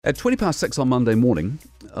At 6:20 on Monday morning,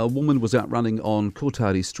 a woman was out running on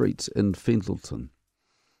Kotahi Street in Fendleton,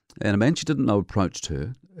 and a man she didn't know approached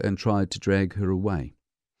her and tried to drag her away.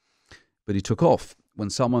 But he took off when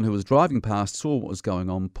someone who was driving past saw what was going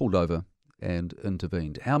on, pulled over and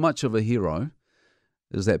intervened. How much of a hero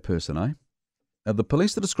is that person, eh? Now, the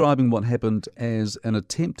police are describing what happened as an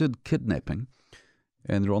attempted kidnapping,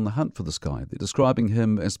 and they're on the hunt for this guy. They're describing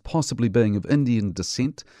him as possibly being of Indian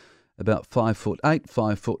descent, about 5'8",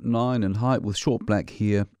 5'9" in height, with short black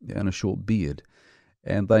hair and a short beard.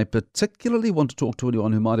 And they particularly want to talk to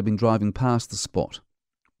anyone who might have been driving past the spot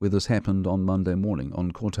where this happened on Monday morning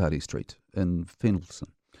on Kotahi Street in Fendleton.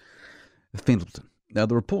 Now,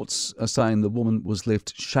 the reports are saying the woman was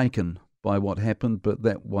left shaken by what happened, but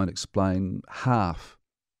that won't explain half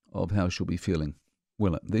of how she'll be feeling.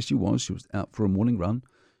 Well, there she was out for a morning run,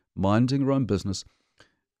 minding her own business,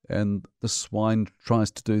 and the swine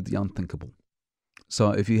tries to do the unthinkable. So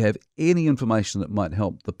if you have any information that might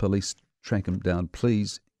help the police track him down,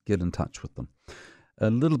 please get in touch with them. A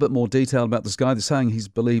little bit more detail about this guy. They're saying he's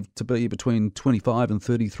believed to be between 25 and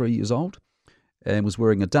 33 years old and was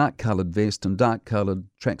wearing a dark-coloured vest and dark-coloured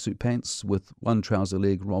tracksuit pants with one trouser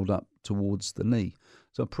leg rolled up towards the knee.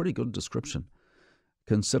 So a pretty good description,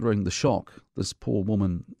 considering the shock this poor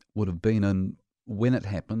woman would have been in when it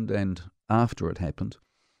happened and after it happened.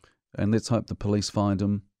 And let's hope the police find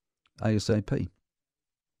him ASAP.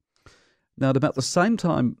 Now, at about the same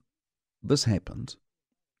time this happened,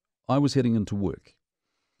 I was heading into work.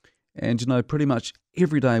 And, pretty much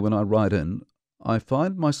every day when I ride in, I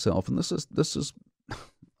find myself, and this is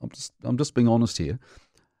I'm just being honest here,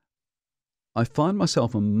 I find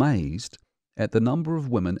myself amazed at the number of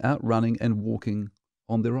women out running and walking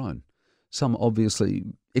on their own. Some obviously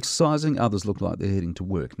exercising, others look like they're heading to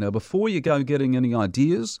work. Now, before you go getting any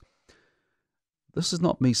ideas, this is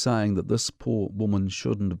not me saying that this poor woman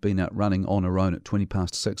shouldn't have been out running on her own at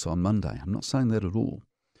 6:20 on Monday. I'm not saying that at all.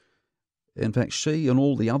 In fact, she and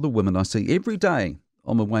all the other women I see every day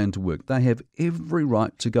on my way into work, they have every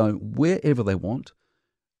right to go wherever they want,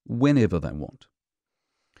 whenever they want.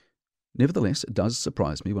 Nevertheless, it does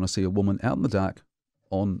surprise me when I see a woman out in the dark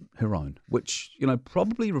on her own, which,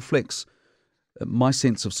 probably reflects my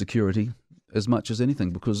sense of security as much as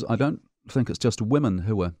anything, because I don't think it's just women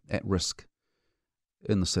who are at risk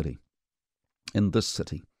in this city.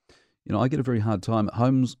 I get a very hard time at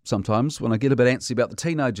home sometimes when I get a bit antsy about the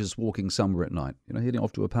teenagers walking somewhere at night, heading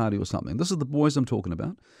off to a party or something. This is the boys I'm talking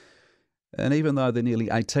about. And even though they're nearly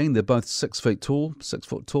 18, they're both 6 foot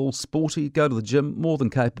tall, sporty, go to the gym, more than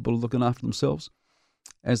capable of looking after themselves,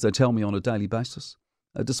 as they tell me on a daily basis.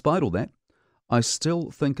 Despite all that, I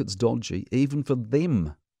still think it's dodgy, even for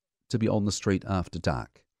them to be on the street after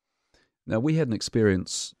dark. Now, we had an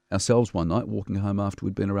experience ourselves one night, walking home after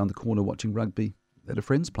we'd been around the corner watching rugby at a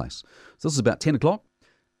friend's place. So this is about 10 o'clock,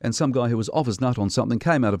 and some guy who was off his nut on something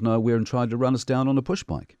came out of nowhere and tried to run us down on a push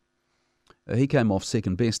bike. He came off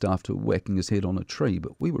second best after whacking his head on a tree,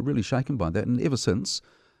 but we were really shaken by that, and ever since,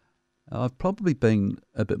 I've probably been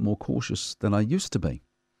a bit more cautious than I used to be.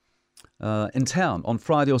 In town, on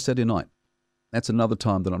Friday or Saturday night, that's another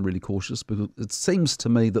time that I'm really cautious, because it seems to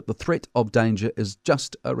me that the threat of danger is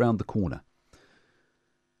just around the corner.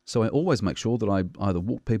 So I always make sure that I either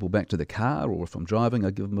walk people back to their car, or if I'm driving, I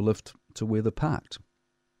give them a lift to where they're parked.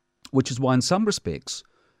 Which is why, in some respects,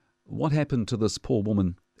 what happened to this poor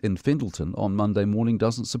woman in Fendleton on Monday morning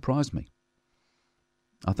doesn't surprise me.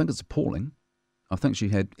 I think it's appalling. I think she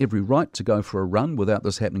had every right to go for a run without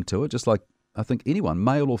this happening to her, just like I think anyone,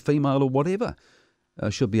 male or female or whatever,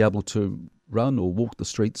 should be able to run or walk the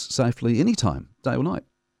streets safely anytime, day or night.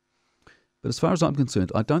 But as far as I'm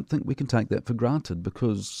concerned, I don't think we can take that for granted,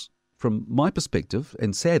 because from my perspective,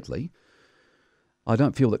 and sadly, I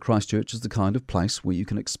don't feel that Christchurch is the kind of place where you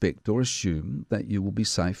can expect or assume that you will be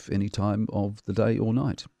safe any time of the day or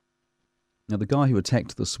night. Now, the guy who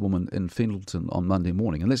attacked this woman in Fendleton on Monday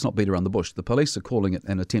morning, and let's not beat around the bush, the police are calling it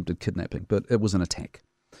an attempted kidnapping, but it was an attack.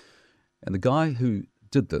 And the guy who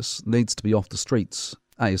did this needs to be off the streets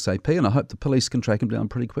ASAP, and I hope the police can track him down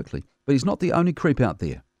pretty quickly. But he's not the only creep out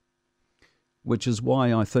there, which is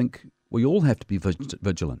why I think we all have to be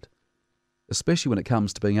vigilant, especially when it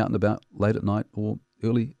comes to being out and about late at night or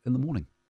early in the morning.